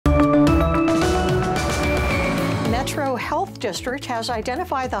Alamo Health District has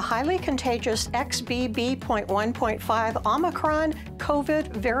identified the highly contagious XBB.1.5 Omicron COVID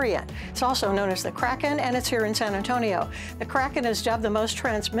variant. It's also known as the Kraken, and it's here in San Antonio. The Kraken is dubbed the most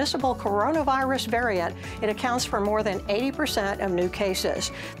transmissible coronavirus variant. It accounts for more than 80% of new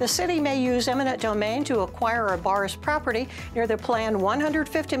cases. The city may use eminent domain to acquire a bar's property near the planned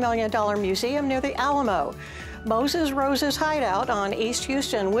 $150 million museum near the Alamo. Moses Rose's hideout on East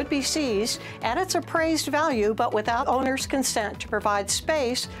Houston would be seized at its appraised value, but without owner's consent to provide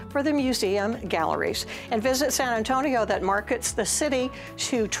space for the museum galleries. And Visit San Antonio, that markets the city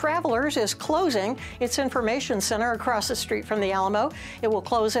to travelers, is closing its information center across the street from the Alamo. It will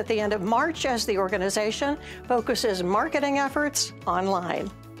close at the end of March as the organization focuses marketing efforts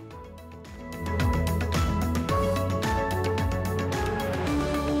online.